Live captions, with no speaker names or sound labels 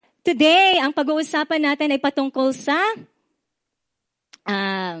Today, ang pag-uusapan natin ay patungkol sa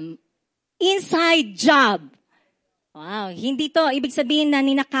inside job. Wow, hindi to ibig sabihin na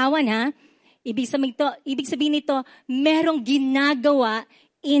ninakawan ha. Ibig sabihin nito, merong ginagawa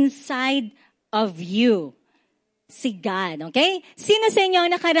inside of you. Si God, okay? Sino sa inyo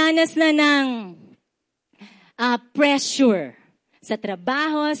ang nakaranas na ng pressure? Sa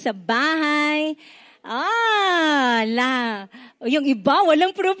trabaho, sa bahay? Yung iba,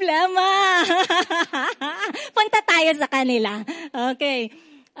 walang problema. Punta tayo sa kanila. Okay.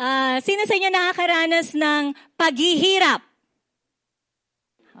 Sino sa inyo nakakaranas ng paghihirap?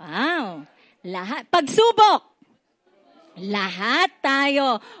 Wow. Lahat. Pagsubok. Lahat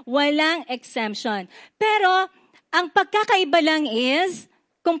tayo. Walang exemption. Pero, ang pagkakaiba lang is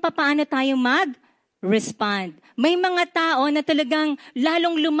kung paano tayo mag-respond. May mga tao na talagang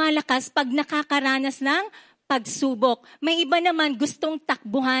lalong lumalakas pag nakakaranas ng pagsubok. May iba naman gustong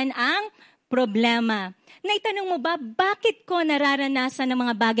takbuhan ang problema. Naitanong mo ba, bakit ko nararanasan ng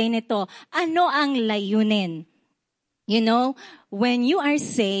mga bagay nito? Ano ang layunin? You know, when you are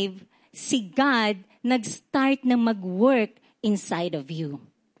saved, si God nag-start na mag-work inside of you.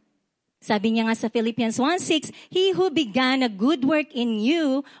 Sabi niya nga sa Philippians 1:6, He who began a good work in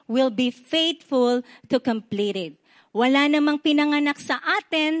you will be faithful to complete it. Wala namang pinanganak sa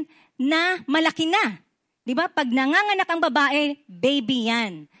atin na malaki na. Di ba? Pag nanganganak ang babae, baby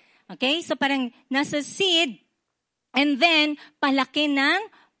yan. Okay? So parang nasa seed, and then palaki.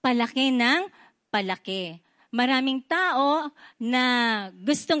 Maraming tao na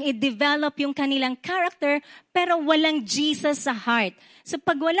gustong i-develop yung kanilang character, pero walang Jesus sa heart. So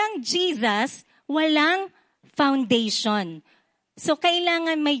pag walang Jesus, walang foundation. So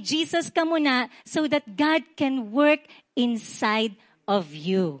kailangan may Jesus ka muna so that God can work inside of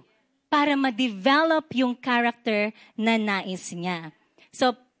you para ma-develop yung character na nais niya.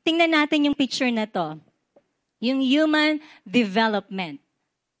 So tingnan natin yung picture na to. Yung human development.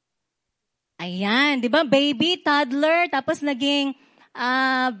 Ayan, di ba? Baby, toddler, tapos naging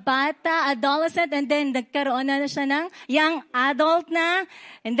bata, adolescent, and then nagkaroon na siya ng young adult na,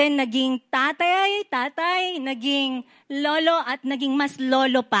 and then naging tatay, naging lolo, at naging mas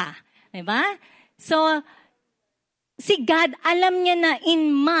lolo pa. Di ba? So, si God, alam niya na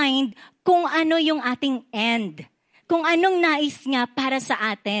in mind kung ano yung ating end. Kung anong nais niya para sa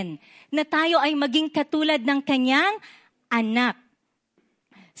atin. Na tayo ay maging katulad ng kanyang anak.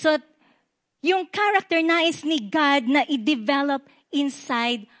 So, yung character nais ni God na i-develop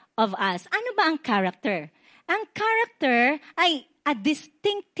inside of us. Ano ba ang character? Ang character ay a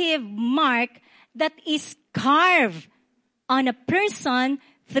distinctive mark that is carved on a person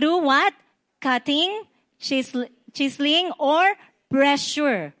through what? Cutting, chiseling, or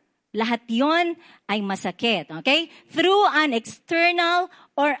pressure. Lahat yon ay masakit. Okay? Through an external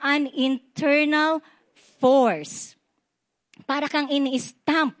or an internal force. Para kang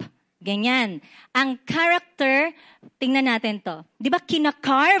ini-stamp. Ganyan. Ang character, tingnan natin to. Di ba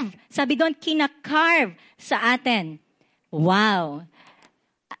kina-carve? Sabi doon, kina-carve sa atin. Wow.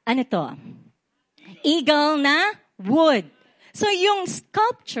 Ano to? Eagle na wood. So yung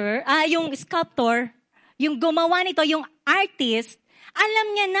sculptor, yung gumawa nito, yung artist, alam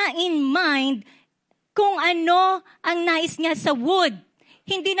niya na in mind kung ano ang nais niya sa wood.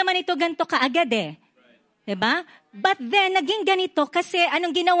 Hindi naman ito ganito kaagad eh. Diba? But then, naging ganito kasi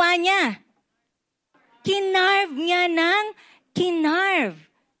anong ginawa niya? Kinarve niya ng kinarve.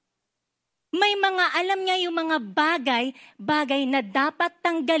 May mga, alam niya yung mga bagay na dapat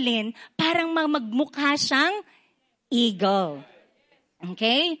tanggalin parang magmukha siyang eagle.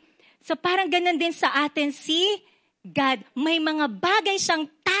 Okay? So parang ganun din sa atin si God. May mga bagay siyang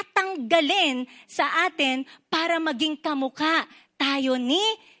tatanggalin sa atin para maging kamukha tayo ni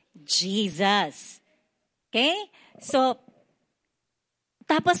Jesus. Okay? So,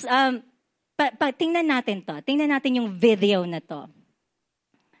 tapos, tingnan natin to. Tingnan natin yung video na to.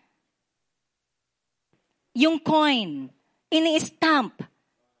 Yung coin, ini-stamp.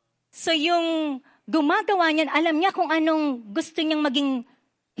 So, yung gumagawa niyan, alam niya kung anong gusto niyang maging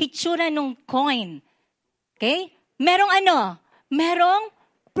hitsura ng coin. Okay? Merong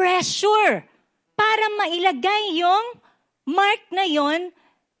pressure para mailagay yung mark na yon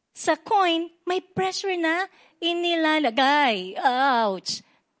sa coin, may pressure na inilalagay. Ouch!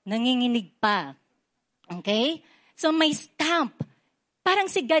 Nanginginig pa. Okay? So may stamp.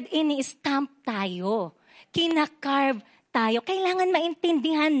 Parang si God ini-stamp tayo. Kina-carve tayo. Kailangan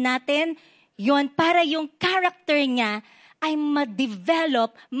maintindihan natin yon para yung character niya ay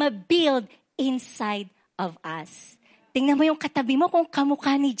ma-develop, ma-build inside of us. Tingnan mo yung katabi mo kung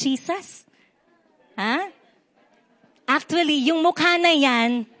kamukha ni Jesus. Ha? Actually, yung mukha na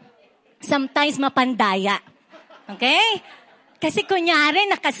yan, sometimes mapandaya. Okay? Kasi kunyari,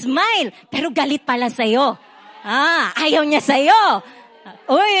 nakasmile, pero galit pala sa'yo. Ayaw niya sa'yo.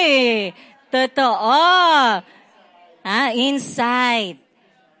 Uy, totoo. Inside.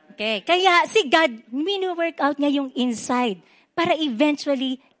 Okay, kaya si God, mini-work out niya yung inside para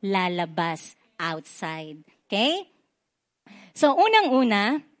eventually lalabas outside. Okay? So,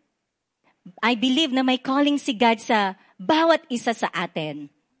 unang-una, I believe na may calling si God sa bawat isa sa atin.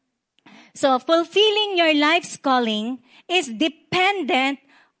 So, fulfilling your life's calling is dependent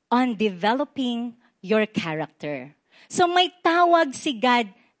on developing your character. So, may tawag si God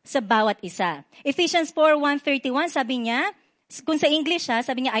sa bawat isa. Ephesians 4:1-31, sabi niya, kung sa English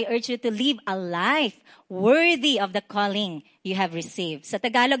sabi niya, I urge you to live a life worthy of the calling you have received. Sa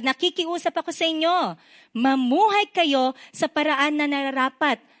Tagalog, nakikiusap ako sa inyo, mamuhay kayo sa paraan na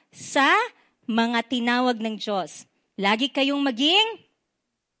nararapat sa mga tinawag ng Diyos. Lagi kayong maging,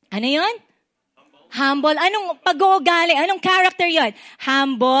 ano yun? Humble. Anong pag-uugali? Anong character yon?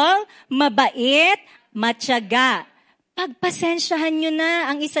 Humble, mabait, matyaga. Pagpasensyahan nyo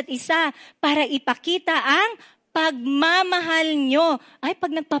na ang isa't isa para ipakita ang pagmamahal nyo. Ay,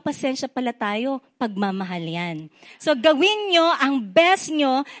 pag nagpapasensya pala tayo, pagmamahal yan. So, gawin nyo ang best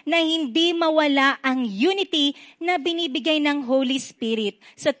nyo na hindi mawala ang unity na binibigay ng Holy Spirit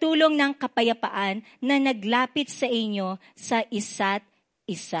sa tulong ng kapayapaan na naglapit sa inyo sa isa't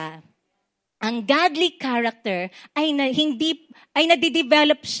isa. Ang godly character ay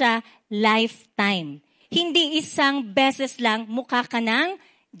nadidevelop siya lifetime. Hindi isang beses lang mukha ka ng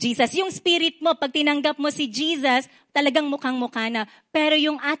Jesus. Yung spirit mo, pag tinanggap mo si Jesus, talagang mukhang-mukha na. Pero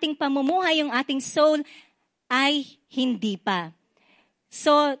yung ating pamumuhay, yung ating soul, ay hindi pa.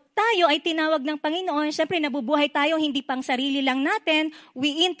 So, tayo ay tinawag ng Panginoon. Siyempre, nabubuhay tayo, hindi pang sarili lang natin.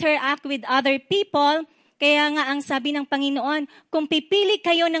 We interact with other people. Kaya nga ang sabi ng Panginoon, kung pipili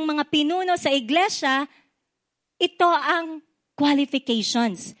kayo ng mga pinuno sa iglesia, ito ang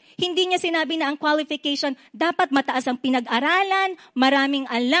qualifications. Hindi niya sinabi na ang qualification, dapat mataas ang pinag-aralan, maraming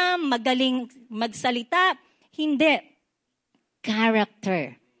alam, magaling magsalita. Hindi.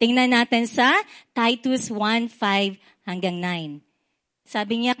 Character. Tingnan natin sa Titus 1:5-9.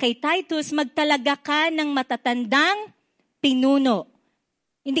 Sabi niya kay Titus, magtalaga ka ng matatandang pinuno.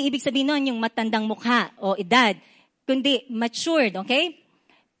 Hindi ibig sabihin nun yung matandang mukha o edad, kundi matured, okay?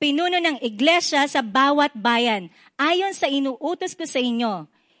 Pinuno ng iglesia sa bawat bayan. Ayon sa inuutos ko sa inyo,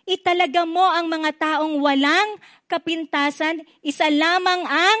 italaga mo ang mga taong walang kapintasan, isa lamang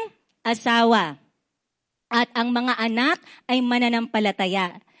ang asawa. At ang mga anak ay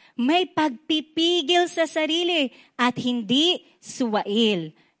mananampalataya. May pagpipigil sa sarili at hindi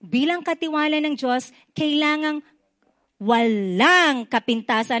suwail. Bilang katiwala ng Diyos, kailangang walang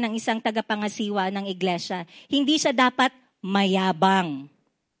kapintasan ng isang tagapangasiwa ng iglesia. Hindi siya dapat mayabang.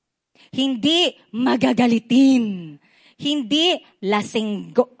 Hindi magagalitin. Hindi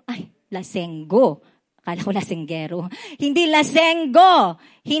lasenggo. Akala ko lasenggero. Hindi lasenggo.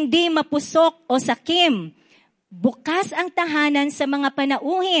 Hindi mapusok o sakim. Bukas ang tahanan sa mga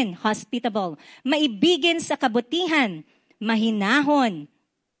panauhin, hospitable. Maibigin sa kabutihan, mahinahon,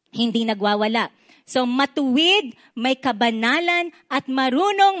 hindi nagwawala. So matuwid, may kabanalan at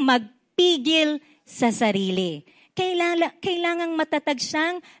marunong magpigil sa sarili. Kailangang matatag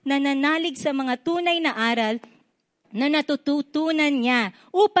siyang nananalig sa mga tunay na aral na natututunan niya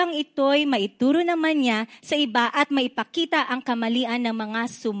upang ito'y maituro naman niya sa iba at maipakita ang kamalian ng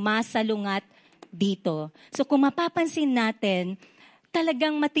mga sumasalungat dito. So kung mapapansin natin,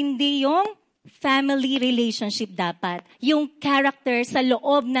 talagang matindi yung family relationship dapat. Yung character sa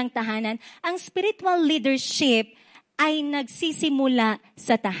loob ng tahanan. Ang spiritual leadership ay nagsisimula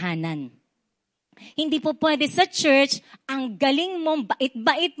sa tahanan. Hindi po pwede sa church, ang galing mo,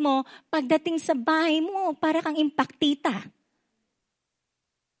 bait-bait mo, pagdating sa bahay mo, para kang impaktita.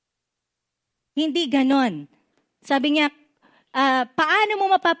 Hindi ganon. Sabi niya, paano mo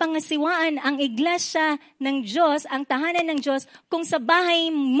mapapangasiwaan ang iglesia ng Diyos, ang tahanan ng Diyos, kung sa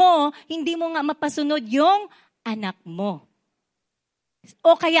bahay mo, hindi mo nga mapasunod yung anak mo?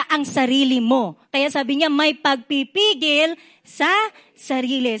 O kaya ang sarili mo. Kaya sabi niya, may pagpipigil sa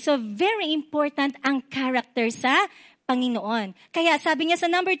sarili. So very important ang character sa Panginoon. Kaya sabi niya sa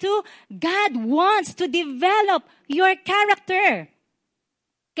number 2, God wants to develop your character.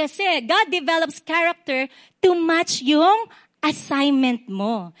 Kasi God develops character to match yung assignment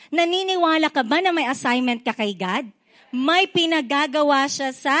mo. Naniniwala ka ba na may assignment ka kay God? May pinagagawa siya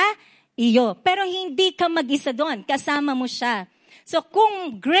sa iyo. Pero hindi ka mag-isa doon. Kasama mo siya. So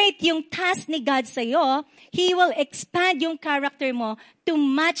kung great yung task ni God sa iyo, He will expand yung character mo to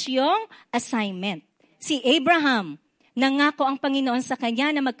match yung assignment. Si Abraham, nangako ang Panginoon sa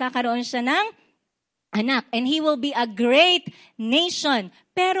kanya na magkakaroon siya ng anak. And he will be a great nation.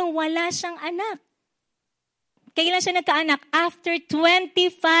 Pero wala siyang anak. Kailan siya nagkaanak? After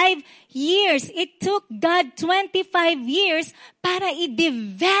 25 years. It took God 25 years para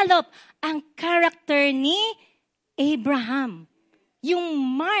i-develop ang character ni Abraham. Yung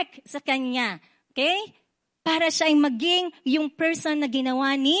mark sa kanya. Okay? Para siya ay maging yung person na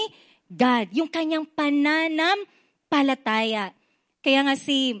ginawa ni God. Yung kanyang pananampalataya. Kaya nga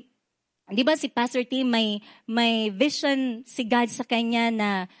di ba si Pastor Tim may vision si God sa kanya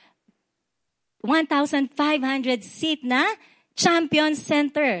na 1,500 seat na Champion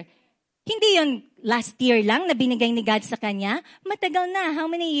Center. Hindi yun last year lang na binigay ni God sa kanya. Matagal na. How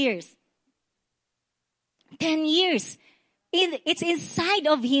many years? 10 years. It's inside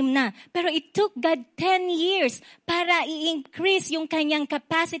of him na. Pero it took God 10 years para i-increase yung kanyang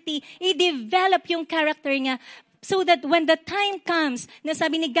capacity, i-develop yung character niya so that when the time comes na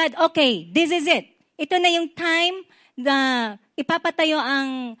sabi ni God, okay, this is it. Ito na yung time na ipapatayo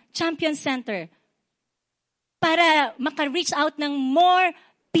ang Champion Center para maka-reach out ng more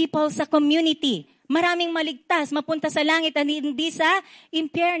people sa community. Maraming maligtas, mapunta sa langit at hindi sa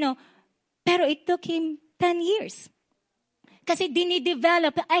impyerno. Pero it took him 10 years. Kasi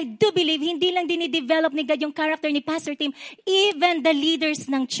dinidevelop, I do believe, hindi lang dinidevelop ni God yung character ni Pastor Tim, even the leaders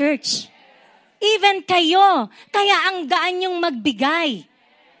ng church. Even kayo. Kaya ang gaan yung magbigay.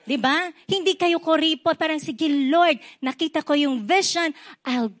 Diba? Hindi kayo kuripot. Parang, sige Lord, nakita ko yung vision.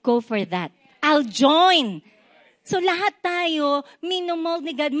 I'll go for that. I'll join. So lahat tayo, minomold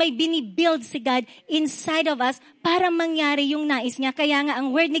ni God, may binibuild si God inside of us para mangyari yung nais niya. Kaya nga,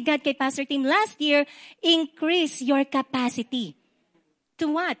 ang word ni God kay Pastor Tim last year, increase your capacity.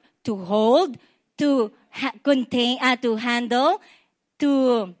 To what? To hold, to contain, to handle, to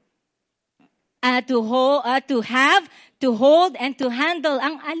have, to hold, and to handle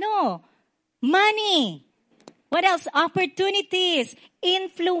ang money. What else? Opportunities,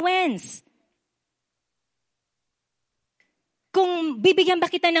 influence. Kung bibigyan ba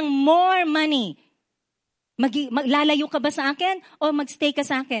kita ng more money, maglalayo ka ba sa akin o magstay ka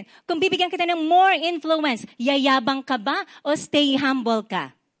sa akin? Kung bibigyan kita ng more influence, yayabang ka ba o stay humble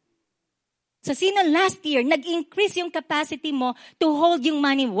ka? So sino last year, nag-increase yung capacity mo to hold yung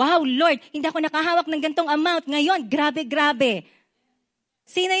money? Wow, Lord, hindi ako nakahawak ng gantong amount. Ngayon, grabe.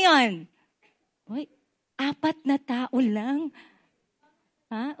 Sino yon? Uy, 4 na tao lang.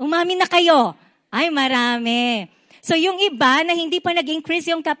 Ha? Umamin na kayo. Ay, marami. So yung iba na hindi pa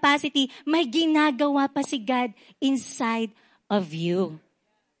nag-increase yung capacity, may ginagawa pa si God inside of you.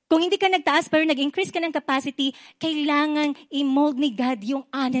 Kung hindi ka nagtaas pero nag-increase ka ng capacity, kailangan i-mold ni God yung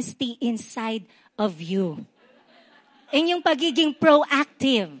honesty inside of you. And yung pagiging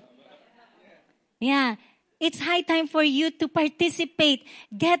proactive. Yeah. It's high time for you to participate.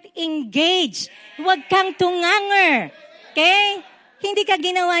 Get engaged. Huwag kang tunganger. Okay? Hindi ka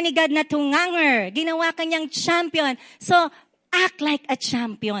ginawa ni God na tunganger. Ginawa ka niyang champion. So, act like a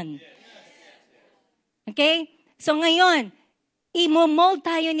champion. Okay? So ngayon, imo-mold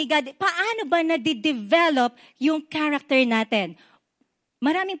tayo ni God. Paano ba na-develop yung character natin?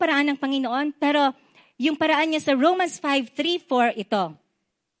 Maraming paraan ng Panginoon, pero yung paraan niya sa Romans 5:3-4, ito.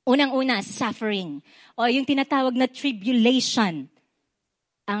 Unang-una, suffering. O yung tinatawag na tribulation.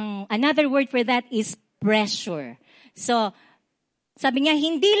 Another word for that is pressure. So, sabi niya,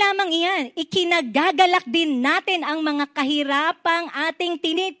 hindi lamang iyan, ikinagagalak din natin ang mga kahirapang ating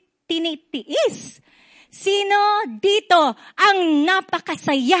tinitiis. Sino dito ang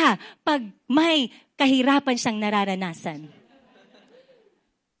napakasaya pag may kahirapan siyang nararanasan?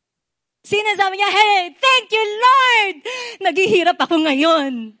 Sino sabi niya, hey, thank you Lord! Naghihirap ako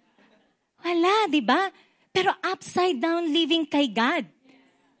ngayon. Wala, di ba? Pero upside down living kay God.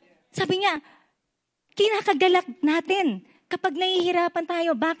 Sabi niya, kinakagalak natin kapag nahihirapan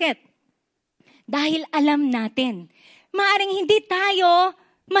tayo. Bakit? Dahil alam natin. Maaring hindi tayo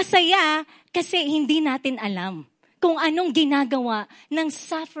masaya kasi hindi natin alam kung anong ginagawa ng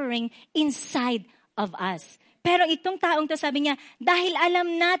suffering inside of us. Pero itong taong to, sabi niya, dahil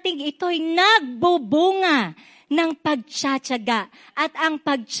alam natin ito'y nagbubunga ng pagtsatsaga. At ang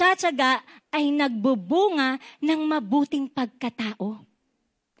pagtsatsaga ay nagbubunga ng mabuting pagkatao.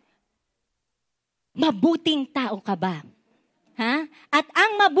 Mabuting tao ka ba? Ha? At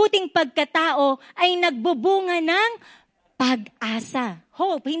ang mabuting pagkatao ay nagbubunga ng pag-asa.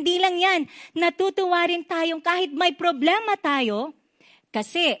 Hope. Hindi lang yan. Natutuwa rin tayong kahit may problema tayo,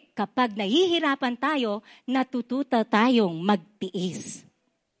 kasi kapag nahihirapan tayo, natututo tayong magtiis.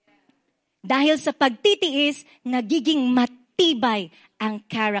 Dahil sa pagtitiis, nagiging matibay ang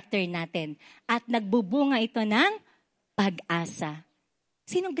character natin. At nagbubunga ito ng pag-asa.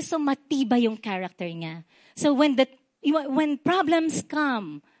 Sinong gusto matibay yung character niya? So when problems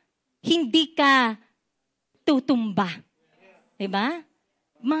come, hindi ka tutumba. Diba?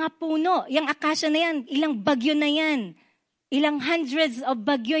 Mga puno, yung akasya na yan, ilang bagyo na yan, ilang hundreds of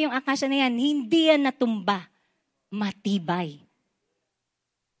bagyo yung akasya na yan, hindi yan natumba. Matibay.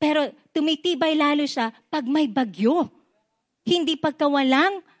 Pero tumitibay lalo siya pag may bagyo. Hindi pagka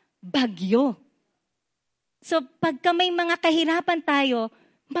walang bagyo. So pagka may mga kahirapan tayo,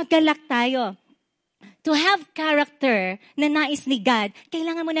 magalak tayo. To have character na nais ni God,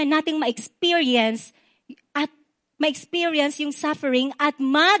 kailangan muna nating ma-experience yung suffering at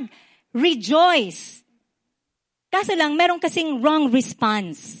mag-rejoice. Kaso lang, meron kasing wrong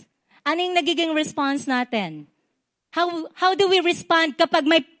response. Ano yung nagiging response natin? How do we respond kapag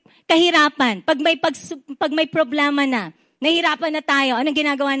may kahirapan? Pag may problema na, nahirapan na tayo, anong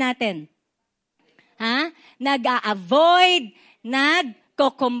ginagawa natin? Nag-a-avoid,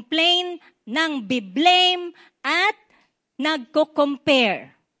 nagko-complain, nang bi-blame, at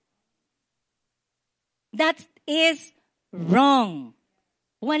nagko-compare. That is wrong.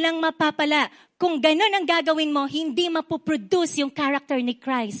 Walang mapapala. Kung ganun ang gagawin mo, hindi mapuproduce yung character ni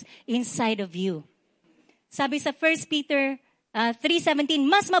Christ inside of you. Sabi sa 1 Peter 3:17,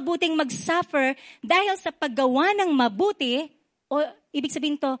 mas mabuting mag-suffer dahil sa paggawa ng mabuti, o ibig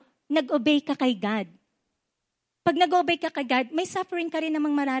sabihin to, nag-obey ka kay God. Pag nag-obey ka kay God, may suffering ka rin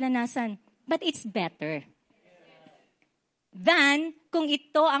namang mararanasan. But it's better than kung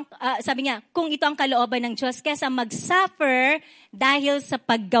ito ang, sabi niya, kung ito ang kalooban ng Diyos, kesa mag-suffer dahil sa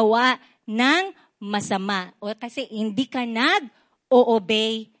paggawa ng masama. O kasi hindi ka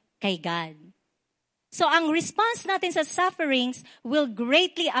nag-o-obey kay God. So ang response natin sa sufferings will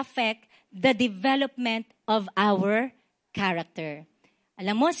greatly affect the development of our character.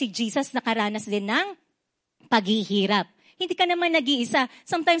 Alam mo, si Jesus nakaranas din ng paghihirap. Hindi ka naman nag-iisa.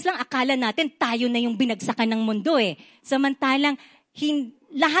 Sometimes lang akala natin tayo na yung binagsakan ng mundo eh. Samantalang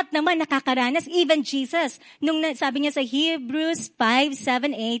lahat naman nakakaranas, even Jesus. Nung sabi niya sa Hebrews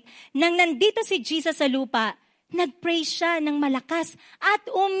 5:7-8, nang nandito si Jesus sa lupa, nag-pray siya ng malakas at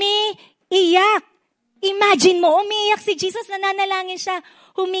umiiyak. Imagine mo, umiiyak si Jesus, nananalangin siya.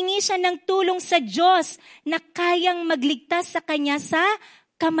 Humingi siya ng tulong sa Diyos na kayang magligtas sa kanya sa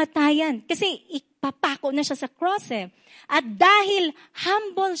kamatayan. Kasi ipapako na siya sa cross eh. At dahil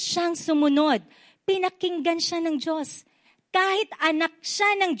humble siyang sumunod, pinakinggan siya ng Diyos. Kahit anak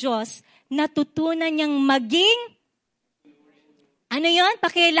siya ng Diyos, natutunan niyang maging, ano yon?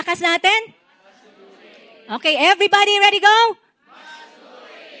 Pakilakas natin? Okay, everybody ready go?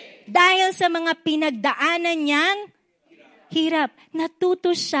 Dahil sa mga pinagdaanan niyang hirap,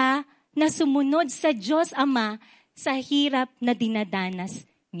 natuto siya na sumunod sa Diyos Ama sa hirap na dinadanas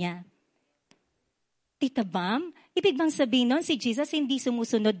niya. Tita Bam, ibig bang sabihin nun si Jesus hindi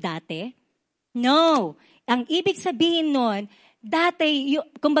sumusunod dati? No. Ang ibig sabihin nun, dati,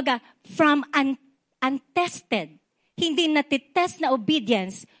 kumbaga, from untested, hindi natitest na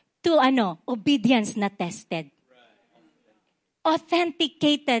obedience to obedience na tested.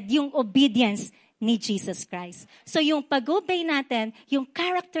 Authenticated yung obedience ni Jesus Christ. So yung pag-obey natin, yung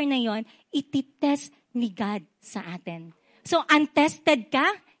character na yon, ititest ni God sa atin. So untested ka,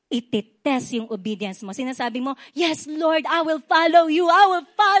 ititest yung obedience mo. Sinasabi mo, yes Lord, I will follow you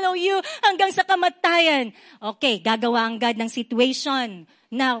hanggang sa kamatayan. Okay, gagawa ang God ng situation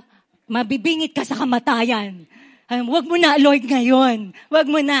na mabibingit ka sa kamatayan. Wag mo na Lord ngayon. Wag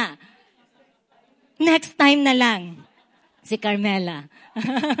mo na. Next time na lang. Si Carmela.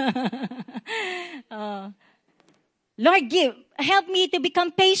 Lord, help me to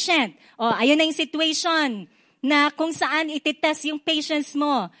become patient. Ayun na yung situation na kung saan ititest yung patience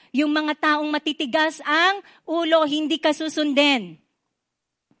mo. Yung mga taong matitigas ang ulo, hindi ka susundin.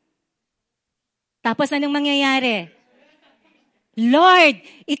 Tapos anong mangyayari? Lord,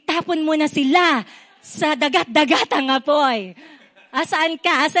 itapon mo na sila sa dagat-dagatang apoy. Asaan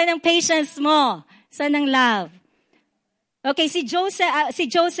ka? Asaan ang patience mo? Saan ang love? Okay, si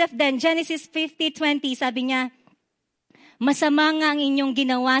Joseph din, Genesis 50:20, sabi niya, masama nga ang inyong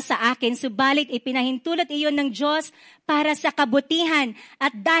ginawa sa akin, subalit ipinahintulot iyon ng Diyos para sa kabutihan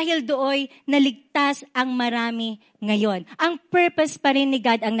at dahil dooy naligtas ang marami ngayon. Ang purpose pa rin ni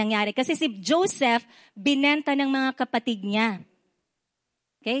God ang nangyari. Kasi si Joseph, binenta ng mga kapatid niya.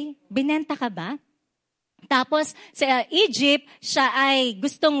 Okay? Binenta ka ba? Tapos sa Egypt, siya ay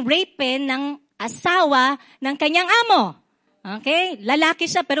gustong rapein ng asawa ng kanyang amo. Okay? Lalaki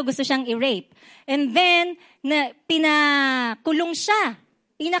siya pero gusto siyang i-rape. And then, pinakulong siya.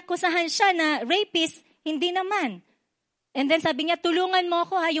 Inakusahan siya na rapist, hindi naman. And then sabi niya, tulungan mo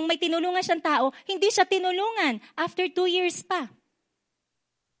ako ha. Yung may tinulungan siyang tao, hindi siya tinulungan. After 2 years pa.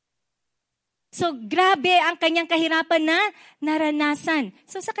 So, grabe ang kanyang kahirapan na naranasan.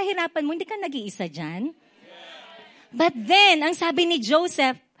 So, sa kahirapan mo, hindi ka nag-iisa dyan. But then, ang sabi ni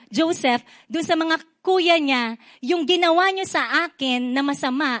Joseph, dun sa mga kuya niya, yung ginawa niyo sa akin na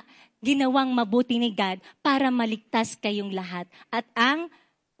masama, ginawang mabuti ni God para maligtas kayong lahat at ang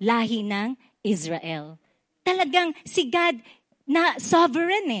lahi ng Israel. Talagang si God na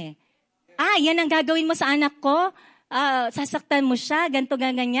sovereign eh. Yan ang gagawin mo sa anak ko? Sasaktan mo siya, ganito,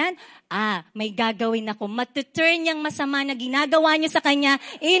 ganyan. May gagawin ako. Matuturn niyang masama na ginagawa niyo sa kanya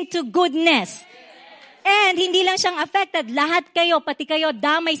into goodness. And hindi lang siyang affected. Lahat kayo, pati kayo,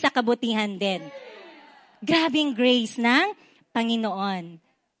 damay sa kabutihan din. Grabing grace ng Panginoon.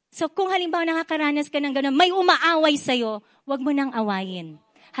 So kung halimbawa nakakaranas ka ng gano'n, may umaaway sa'yo, huwag mo nang awayin.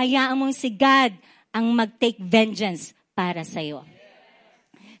 Hayaan mong si God ang mag-take vengeance para sa'yo.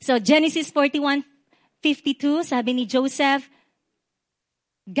 So Genesis 41:52, sabi ni Joseph,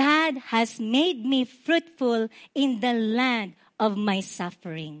 God has made me fruitful in the land of my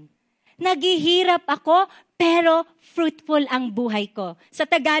suffering. Naghihirap ako, pero fruitful ang buhay ko. Sa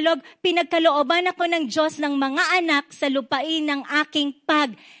Tagalog, pinagkalooban ako ng Diyos ng mga anak sa lupain ng aking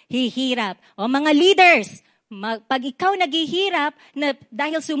paghihirap. O mga leaders, pag ikaw naghihirap, na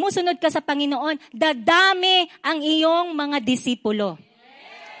dahil sumusunod ka sa Panginoon, dadami ang iyong mga disipulo.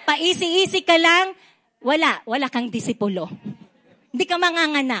 Paisi-isi ka lang, wala kang disipulo. Hindi ka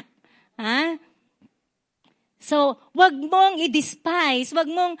manganganak. Ha? So, wag mong i-despise, wag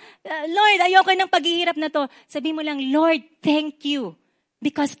mong, Lord, ayoko ng paghihirap na to. Sabi mo lang, Lord, thank you.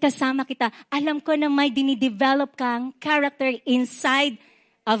 Because kasama kita. Alam ko na may dinidevelop kang character inside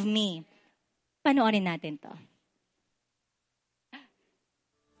of me. Panoorin natin to.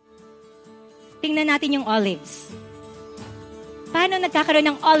 Tingnan natin yung olives. Paano nagkakaroon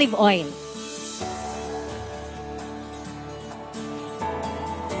ng olive oil?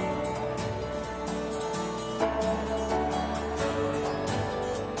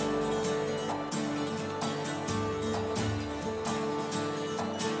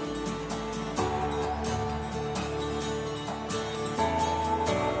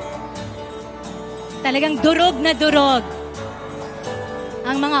 Talagang durog na durog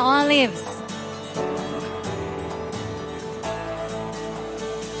ang mga olives.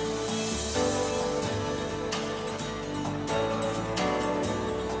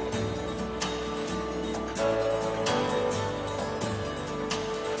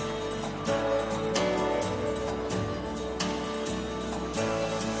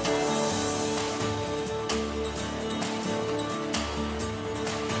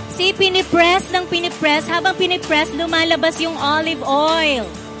 Pinipress, habang pinipress, lumalabas yung olive oil.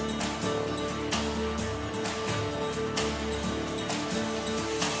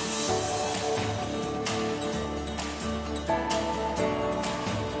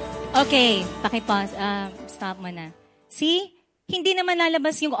 Okay, pakipause. Stop mo na. See? Hindi naman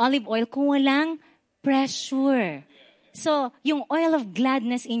lalabas yung olive oil kung walang pressure. So, yung oil of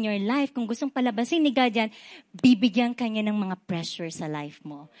gladness in your life, kung gustong palabasin ni God yan, bibigyan ka niya ng mga pressure sa life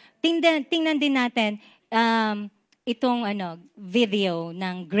mo. Tingnan din natin itong video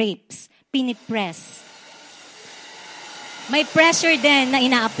ng grapes. Pinipress. May pressure din na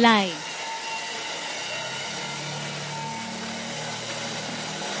ina-apply.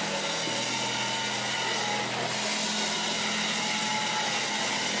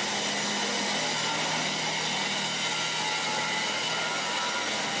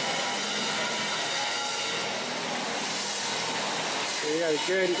 We got a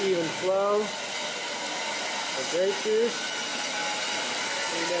good even flow of grape juice.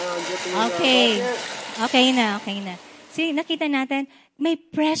 Okay na. See, nakita natin, may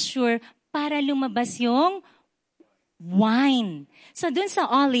pressure para lumabas yung wine. So, dun sa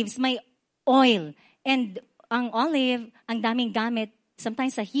olives, may oil. And ang olive, ang daming gamit,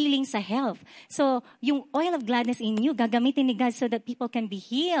 sometimes sa healing, sa health. So, yung oil of gladness in you, gagamitin ni God so that people can be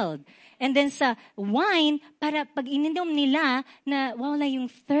healed. And then sa wine, para pag ininom nila, na wala yung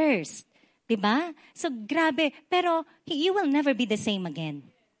thirst. Diba? So, grabe. Pero, you will never be the same again.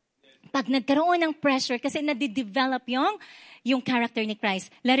 Pag nagkaroon ng pressure, kasi nadidevelop yung character ni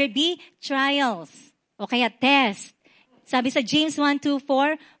Christ. Let it be trials. O kaya test. Sabi sa James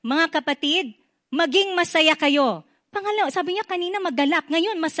 1:2-4, mga kapatid, maging masaya kayo. Pangalawa, sabi niya kanina magalak,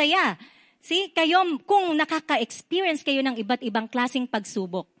 ngayon masaya. See, kayo, kung nakaka-experience kayo ng iba't ibang klaseng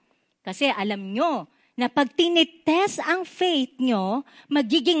pagsubok. Kasi alam nyo, na pag tinitest ang faith nyo,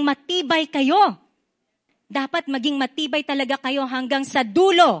 magiging matibay kayo. Dapat maging matibay talaga kayo hanggang sa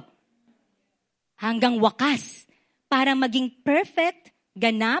dulo. Hanggang wakas. para maging perfect,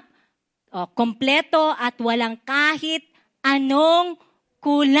 ganap, kompleto at walang kahit anong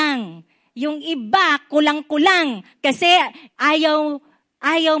kulang. Yung iba, kulang-kulang kasi ayaw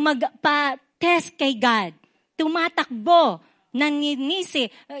magpa-test kay God. Tumatakbo,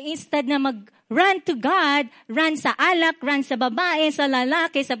 naninisi. Instead na mag-run to God, run sa alak, run sa babae, sa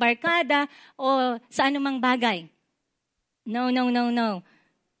lalaki, sa barkada, o sa anumang bagay. No.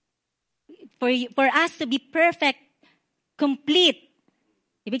 For us to be perfect, complete,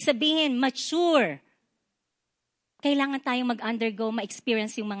 ibig sabihin, mature, kailangan tayong mag-undergo,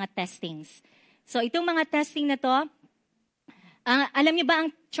 ma-experience yung mga testings. So, itong mga testing na to, alam niyo ba ang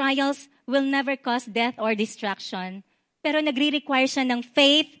trials will never cause death or destruction, pero nagre-require siya ng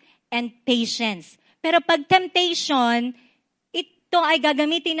faith and patience. Pero pag temptation, ito ay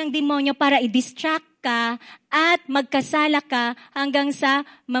gagamitin ng demonyo para i-distract ka at magkasala ka hanggang sa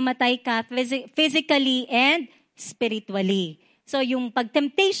mamatay ka physically and spiritually. So, yung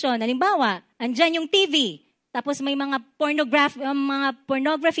pag-temptation, halimbawa, andyan yung TV, tapos may mga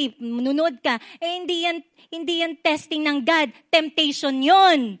pornography, nunod ka, hindi yan testing ng God. Temptation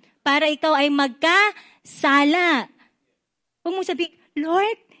yon para ikaw ay magkasala. Huwag mong sabihin,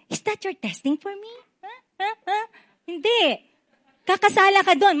 Lord, is that your testing for me? Hindi. Kakasala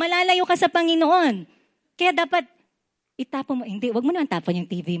ka doon, malalayo ka sa Panginoon. Kaya dapat itapon mo, hindi, wag mo naman tapon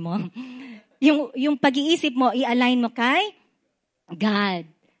yung TV mo. yung pag-iisip mo, i-align mo kay God.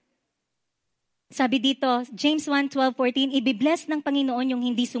 Sabi dito, James 1:12-14, ibibless ng Panginoon yung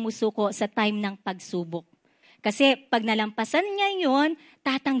hindi sumusuko sa time ng pagsubok. Kasi pag nalampasan niya yun,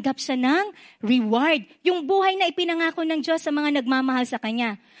 tatanggap siya ng reward. Yung buhay na ipinangako ng Diyos sa mga nagmamahal sa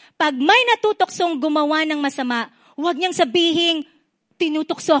Kanya. Pag may natutuksong gumawa ng masama, huwag niyang sabihin,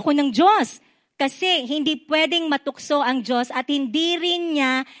 tinutukso ako ng Diyos. Kasi hindi pwedeng matukso ang Diyos at hindi rin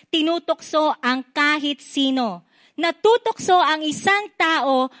niya tinutukso ang kahit sino. Natutukso ang isang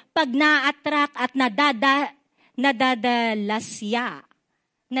tao pag na-attract at nadadaya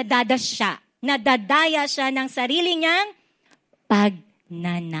siya ng sarili niyang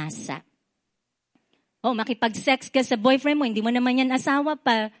pagnanasa. Makipag-sex ka sa boyfriend mo, hindi mo naman yan asawa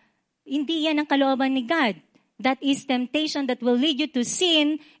pa, hindi yan ang kalooban ni God. That is temptation that will lead you to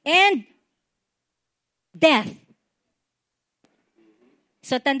sin and death.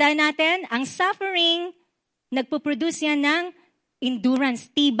 So tandaan natin, ang suffering, nagpuproduce yan ng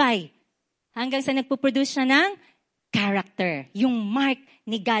endurance, tibay. Hanggang sa nagpuproduce siya ng character, yung mark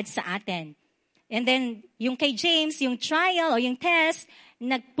ni God sa atin. And then, yung kay James, yung trial o yung test,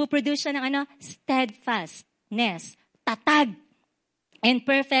 nagpuproduce siya ng steadfastness, tatag, and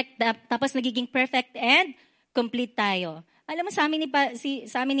perfect, tapos nagiging perfect and complete tayo. Alam mo, sa amin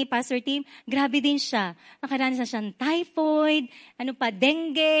ni Pastor Tim, grabe din siya. Nakaranas na siya ng typhoid,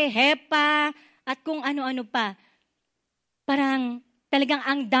 dengue, hepa, at kung ano-ano pa. Parang talagang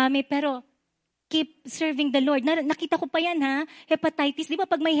ang dami, pero keep serving the Lord. Nakita ko pa yan, hepatitis. Di ba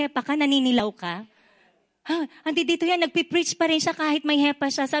pag may hepa ka, naninilaw ka? Dito yan, nagpipreach pa rin siya kahit may hepa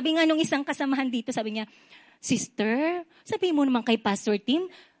siya. Sabi nga nung isang kasamahan dito, sabi niya, Sister, sabi mo naman kay Pastor Tim,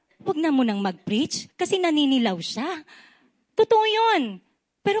 huwag na mo nang mag-preach kasi naninilaw siya. Totoo yun.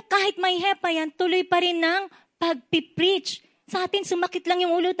 Pero kahit may hepa yan, tuloy pa rin ng pagpipreach. Sa atin, sumakit lang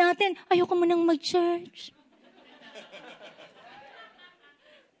yung ulo natin. Ayoko mo nang mag-church.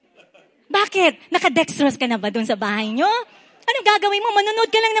 Bakit? Nakadextrose ka na ba doon sa bahay nyo? Anong gagawin mo? Manonood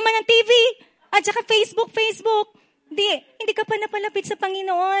ka lang naman ng TV. At saka Facebook. Hindi ka pa napalapit sa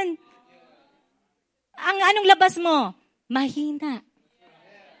Panginoon. Anong labas mo? Mahina.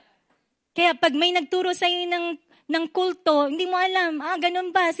 Kaya pag may nagturo sa'yo ng kulto, hindi mo alam,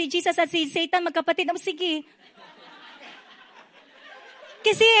 ganun ba? Si Jesus at si Satan, magkapatid. Sige.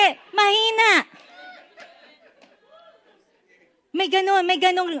 Kasi mahina. May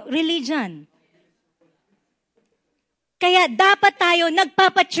ganong religion. Kaya dapat tayo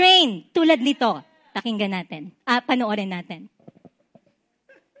nagpapatrain tulad nito. Pakinggan natin. Panoorin natin.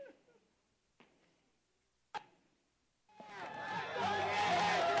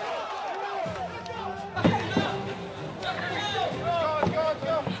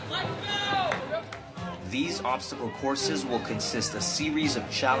 These obstacle courses will consist a series of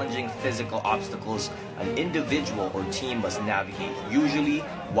challenging physical obstacles an individual or team must navigate, usually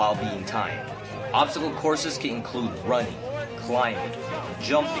while being timed. Obstacle courses can include running, climbing,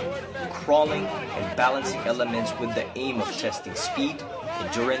 jumping, crawling, and balancing elements with the aim of testing speed,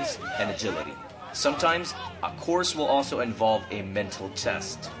 endurance, and agility. Sometimes, a course will also involve a mental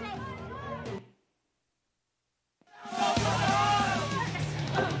test.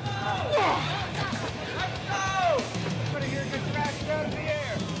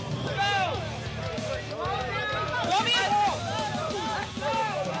 Let me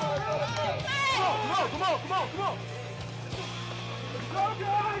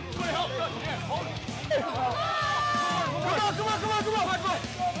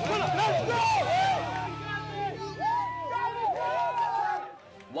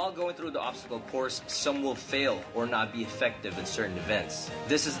While going through the obstacle course, some will fail or not be effective in certain events.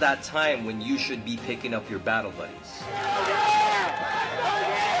 This is that time when you should be picking up your battle buddies.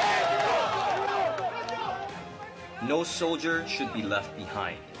 No soldier should be left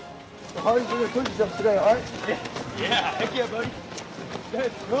behind. The hardest we're going to push up today, alright? Yeah, heck yeah, buddy.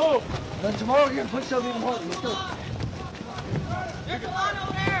 Let's go. Then tomorrow we're going to push up even harder. Let's go. There's a lot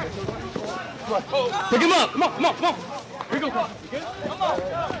over there. Pick him up. Come on, come on, come on. Here we go. Come on. Go.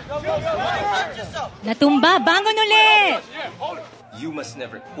 Natumba, bangon ulit! You must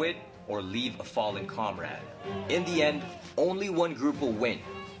never quit or leave a fallen comrade. In the end, only one group will win,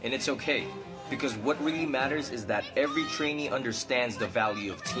 and it's okay, because what really matters is that every trainee understands the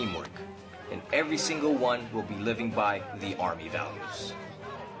value of teamwork, and every single one will be living by the Army values.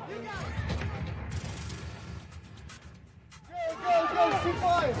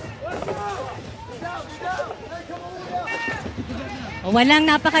 Walang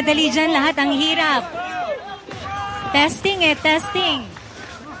napakadali dyan, lahat ang hirap. Testing testing.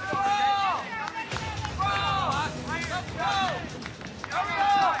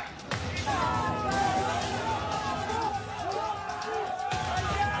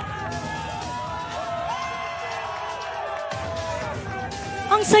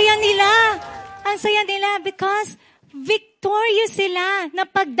 Ang saya nila. Ang saya nila because victorious sila.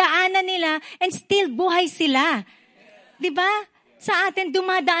 Napagdaanan nila and still buhay sila. Diba? Sa atin,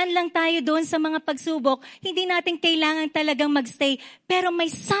 dumadaan lang tayo doon sa mga pagsubok. Hindi natin kailangan talagang magstay. Pero may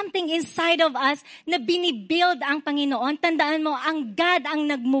something inside of us na binibuild ang Panginoon. Tandaan mo, ang God ang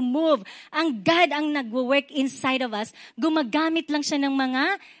nagmo-move. Ang God ang nagwo-work inside of us. Gumagamit lang siya ng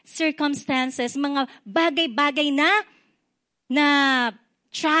mga circumstances, mga bagay-bagay na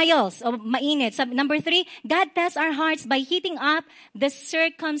trials o mainit. Number 3, God tests our hearts by heating up the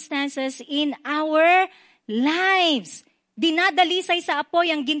circumstances in our lives. Dinadalisay sa apoy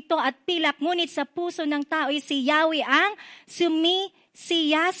ang ginto at pilak, ngunit sa puso ng tao ay si Yahweh ang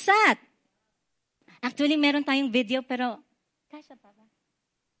sumisiyasat. Actually, meron tayong video, pero kasya pa ba?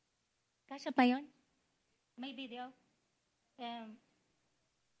 Kasya pa yun? May video?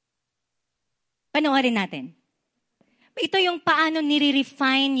 Panoorin natin. Ito yung paano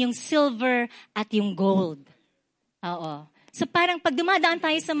nire-refine yung silver at yung gold. Oo. So parang pag dumadaan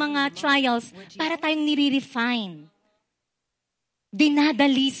tayo sa mga trials, para tayong nire-refine.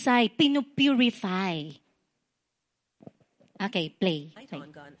 Dinadalisay, pinupurify. Okay, play.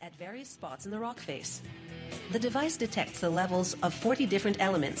 Gun at various spots in the rock face. The device detects the levels of 40 different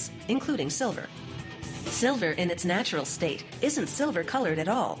elements, including silver. Silver in its natural state isn't silver-colored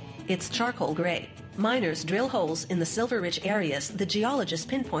at all. It's charcoal gray. Miners drill holes in the silver-rich areas the geologists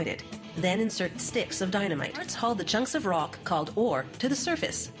pinpointed, then insert sticks of dynamite. Parts haul the chunks of rock, called ore, to the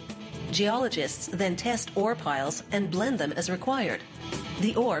surface. Geologists then test ore piles and blend them as required.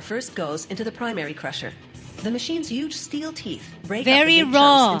 The ore first goes into the primary crusher. The machine's huge steel teeth break up the big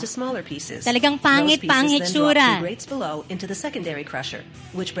chunks into smaller pieces. Talagang pangit then drop tsura. to grates below into the secondary crusher,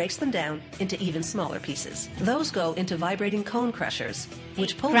 which breaks them down into even smaller pieces. Those go into vibrating cone crushers,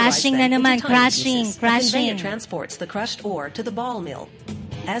 which pulverize Crashing them na naman, into tiny pieces. A crashing. conveyor transports the crushed ore to the ball mill.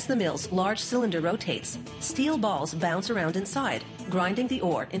 As the mill's large cylinder rotates, steel balls bounce around inside, grinding the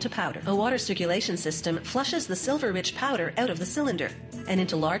ore into powder. A water circulation system flushes the silver-rich powder out of the cylinder and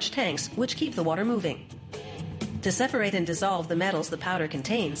into large tanks which keep the water moving. To separate and dissolve the metals the powder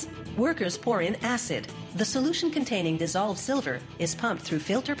contains, workers pour in acid. The solution containing dissolved silver is pumped through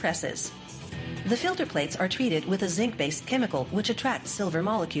filter presses. The filter plates are treated with a zinc-based chemical which attracts silver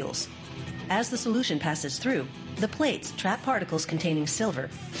molecules. As the solution passes through, the plates trap particles containing silver,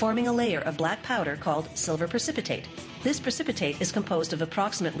 forming a layer of black powder called silver precipitate. This precipitate is composed of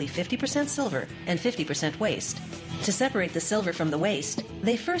approximately 50% silver and 50% waste. To separate the silver from the waste,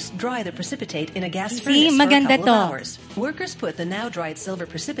 they first dry the precipitate in a gas furnace for a couple of hours. Workers put the now dried silver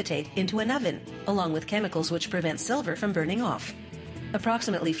precipitate into an oven, along with chemicals which prevent silver from burning off.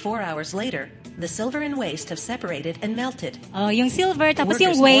 Approximately 4 hours later, the silver and waste have separated and melted. Oh, yung silver tapos Workers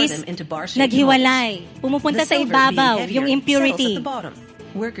yung pour waste them into bar-shaped naghiwalay. molds. Pumupunta The sa silver, ibabaw, being yung heavier, impurity. settles at the bottom.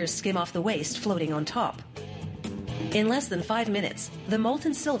 Workers skim off the waste floating on top. In less than 5 minutes, the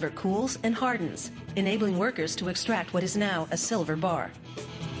molten silver cools and hardens, enabling workers to extract what is now a silver bar.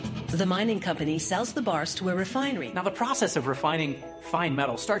 The mining company sells the bars to a refinery. Now, the process of refining fine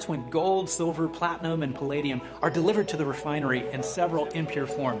metal starts when gold, silver, platinum, and palladium are delivered to the refinery in several impure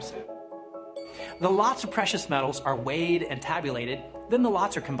forms. The lots of precious metals are weighed and tabulated, then the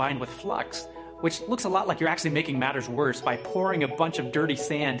lots are combined with flux. which looks a lot like you're actually making matters worse by pouring a bunch of dirty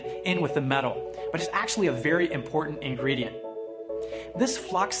sand in with the metal, but it's actually a very important ingredient. This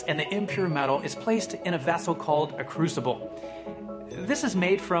flux and the impure metal is placed in a vessel called a crucible. This is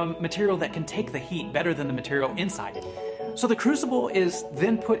made from material that can take the heat better than the material inside it. So the crucible is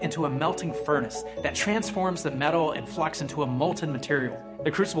then put into a melting furnace that transforms the metal and flux into a molten material.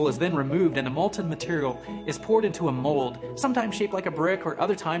 The crucible is then removed and the molten material is poured into a mold, sometimes shaped like a brick or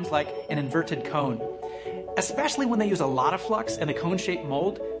other times like an inverted cone. Especially when they use a lot of flux in the cone-shaped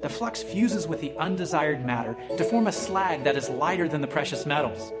mold, the flux fuses with the undesired matter to form a slag that is lighter than the precious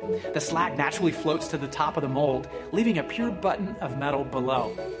metals. The slag naturally floats to the top of the mold, leaving a pure button of metal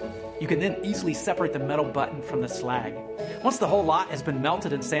below. You can then easily separate the metal button from the slag. Once the whole lot has been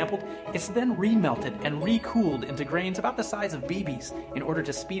melted and sampled, it's then remelted and recooled into grains about the size of BBs in order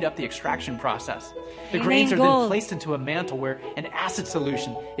to speed up the extraction process. The grains are then placed into a mantle where an acid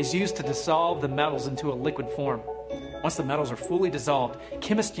solution is used to dissolve the metals into a liquid form. Once the metals are fully dissolved,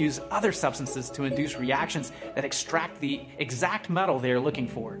 chemists use other substances to induce reactions that extract the exact metal they are looking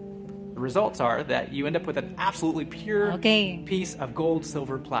for. The results are that you end up with an absolutely pure piece of gold,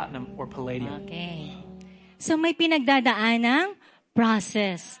 silver, platinum, or palladium. Okay. So may pinagdadaanang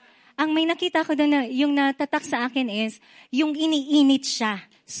process. Ang may nakita ko doon na yung natatak sa akin is yung iniinit siya.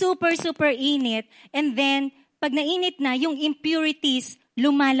 Super, super init. And then, pag nainit na, yung impurities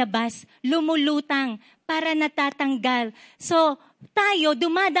lumalabas, lumulutang para natatanggal. So, tayo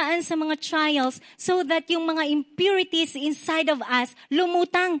dumadaan sa mga trials so that yung mga impurities inside of us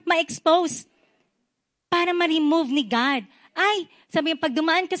lumutang, ma-expose para ma-remove ni God. Ay, sabi pag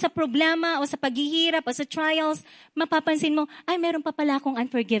dumaan ka sa problema o sa paghihirap o sa trials, mapapansin mo, ay, meron pa pala akong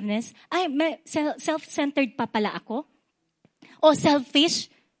unforgiveness. Ay, self-centered pa pala ako. O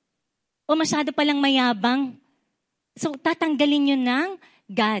selfish. O masyado palang mayabang. So, tatanggalin yun ng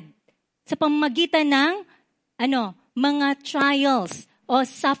God. Sa pamamagitan ng, mga trials o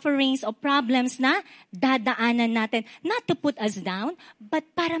sufferings o problems na dadaanan natin. Not to put us down, but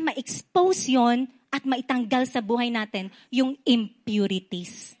para ma-expose yon at maitanggal sa buhay natin yung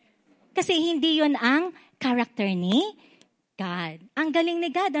impurities. Kasi hindi yon ang character ni God. Ang galing ni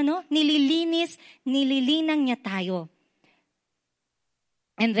God, nililinang niya tayo.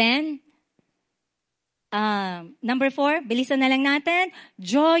 And then, number 4, bilisan na lang natin.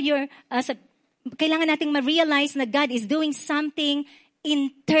 Kailangan nating ma-realize na God is doing something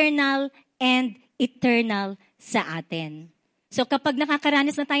internal and eternal sa atin. So kapag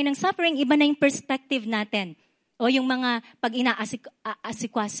nakakaranas na tayo ng suffering, iba na yung perspective natin. O yung mga pag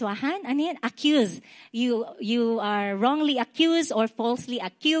inaasikaswahan, accuse. You are wrongly accused or falsely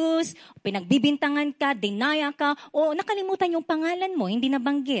accused, pinagbibintangan ka, deny ka, o nakalimutan yung pangalan mo, hindi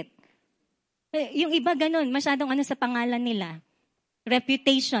nabanggit. Yung iba ganun, masyadong sa pangalan nila.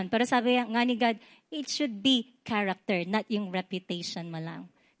 Reputation. Pero sabi nga ni God, it should be character, not yung reputation mo lang.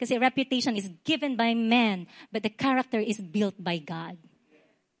 Kasi reputation is given by man, but the character is built by God.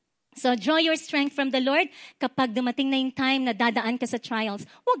 So draw your strength from the Lord. Kapag dumating na yung time na dadaan ka sa trials,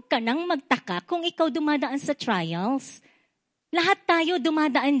 huwag ka nang magtaka kung ikaw dumadaan sa trials. Lahat tayo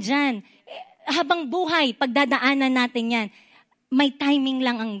dumadaan dyan. Habang buhay, pagdadaanan natin yan, may timing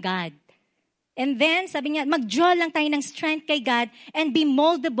lang ang God. And then, sabi niya, mag-draw lang tayo ng strength kay God and be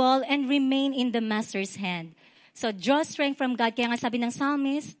moldable and remain in the Master's hand. So, draw strength from God. Kaya nga sabi ng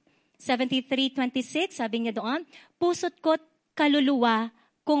Psalmist 73:26, sabi niya doon, puso't ko't kaluluwa,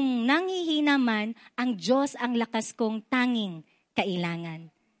 kung nanghihina man, ang Diyos ang lakas kong tanging kailangan.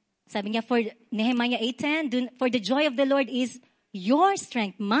 Sabi niya, for Nehemiah 8:10, for the joy of the Lord is your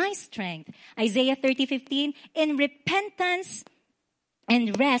strength, my strength. Isaiah 30:15, in repentance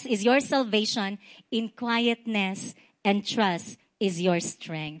and rest is your salvation, in quietness and trust is your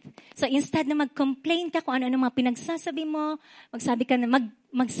strength. So instead na mag-complain ka kung ano-ano mga pinagsasabi mo, magsabi ka na,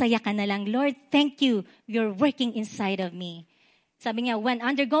 magsaya ka na lang, Lord, thank you, you're working inside of me. Sabi niya, when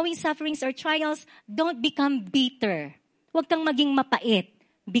undergoing sufferings or trials, don't become bitter. Huwag kang maging mapait.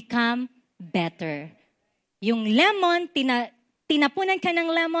 Become better. Yung lemon, tinapunan ka ng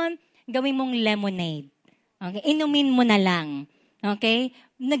lemon, gawin mong lemonade. Okay? Inumin mo na lang. Okay?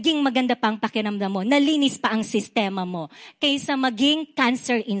 Naging maganda pa ang pakiramdam mo. Nalinis pa ang sistema mo. Kaysa maging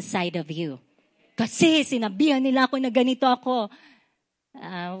cancer inside of you. Kasi sinabihan nila ako na ganito ako.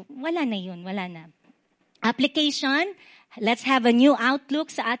 Wala na yun. Wala na. Application. Let's have a new outlook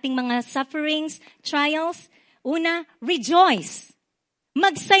sa ating mga sufferings, trials. Una, rejoice.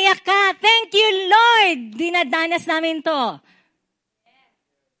 Magsaya ka. Thank you, Lord. Dinadanas namin to.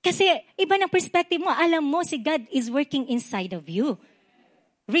 Kasi iba ng perspective mo, alam mo si God is working inside of you.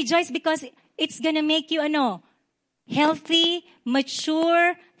 Rejoice because it's gonna make you healthy,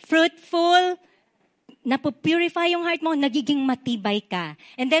 mature, fruitful, napupurify yung heart mo, nagiging matibay ka.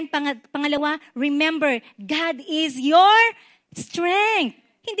 And then pangalawa, remember, God is your strength.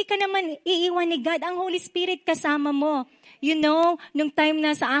 Hindi ka naman iiwan ni God. Ang Holy Spirit kasama mo. You know, nung time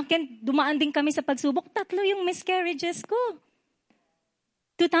na sa akin, dumaan din kami sa pagsubok, 3 yung miscarriages ko.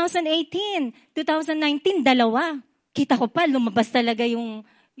 2018, 2019, 2. Kita ko pa, lumabas talaga yung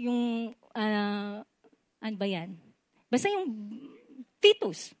ano ba yan? Basta yung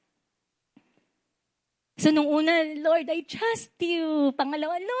fetus. So nung una, Lord, I trust you.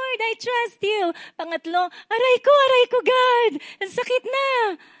 Pangalawa, Lord, I trust you. Pangatlo, aray ko, God. Ang sakit na.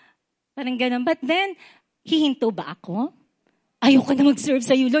 Parang ganun. But then, hihinto ba ako? Ayoko na mag-serve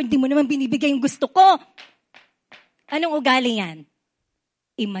sa iyo, Lord. Di mo naman binibigay yung gusto ko. Anong ugali yan?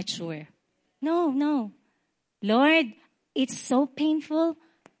 Immature. No. Lord, it's so painful,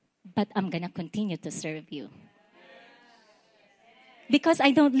 but I'm gonna continue to serve you. Because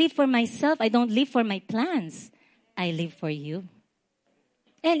I don't live for myself. I don't live for my plans. I live for you.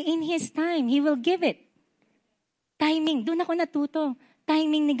 And in His time, He will give it. Timing. Doon ako natuto.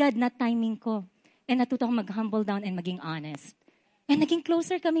 Timing ni God, not timing ko. And natuto ako mag-humble down and maging honest. And naging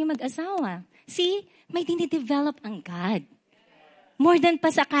closer kami mag-asawa. See, may dinidevelop ang God. More than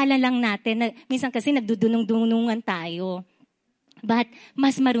pa sa akala lang natin. Minsan kasi nagdudunong-dunungan tayo. But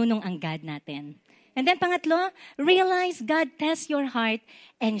mas marunong ang God natin. And then pangatlo, realize God tests your heart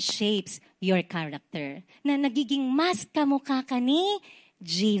and shapes your character. Na nagiging mas kamukha ka ni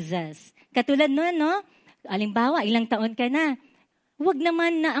Jesus. Katulad nun, no? Alimbawa, ilang taon ka na. Huwag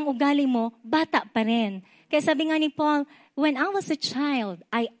naman na ang ugali mo, bata pa rin. Kaya sabi nga ni Paul, when I was a child,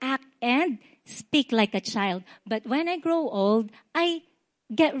 I act and speak like a child. But when I grow old, I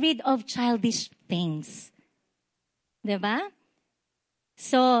get rid of childish things. Diba?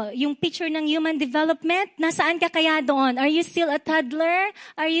 So, yung picture ng human development, nasaan ka kaya doon? Are you still a toddler?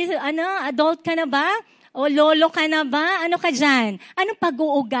 Are you, adult ka na ba? O lolo ka na ba? Ano ka dyan? Anong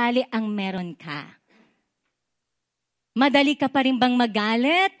pag-uugali ang meron ka? Madali ka pa rin bang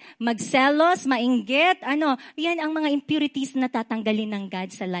magalit, magselos, mainggit? Yan ang mga impurities na tatanggalin ng God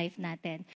sa life natin.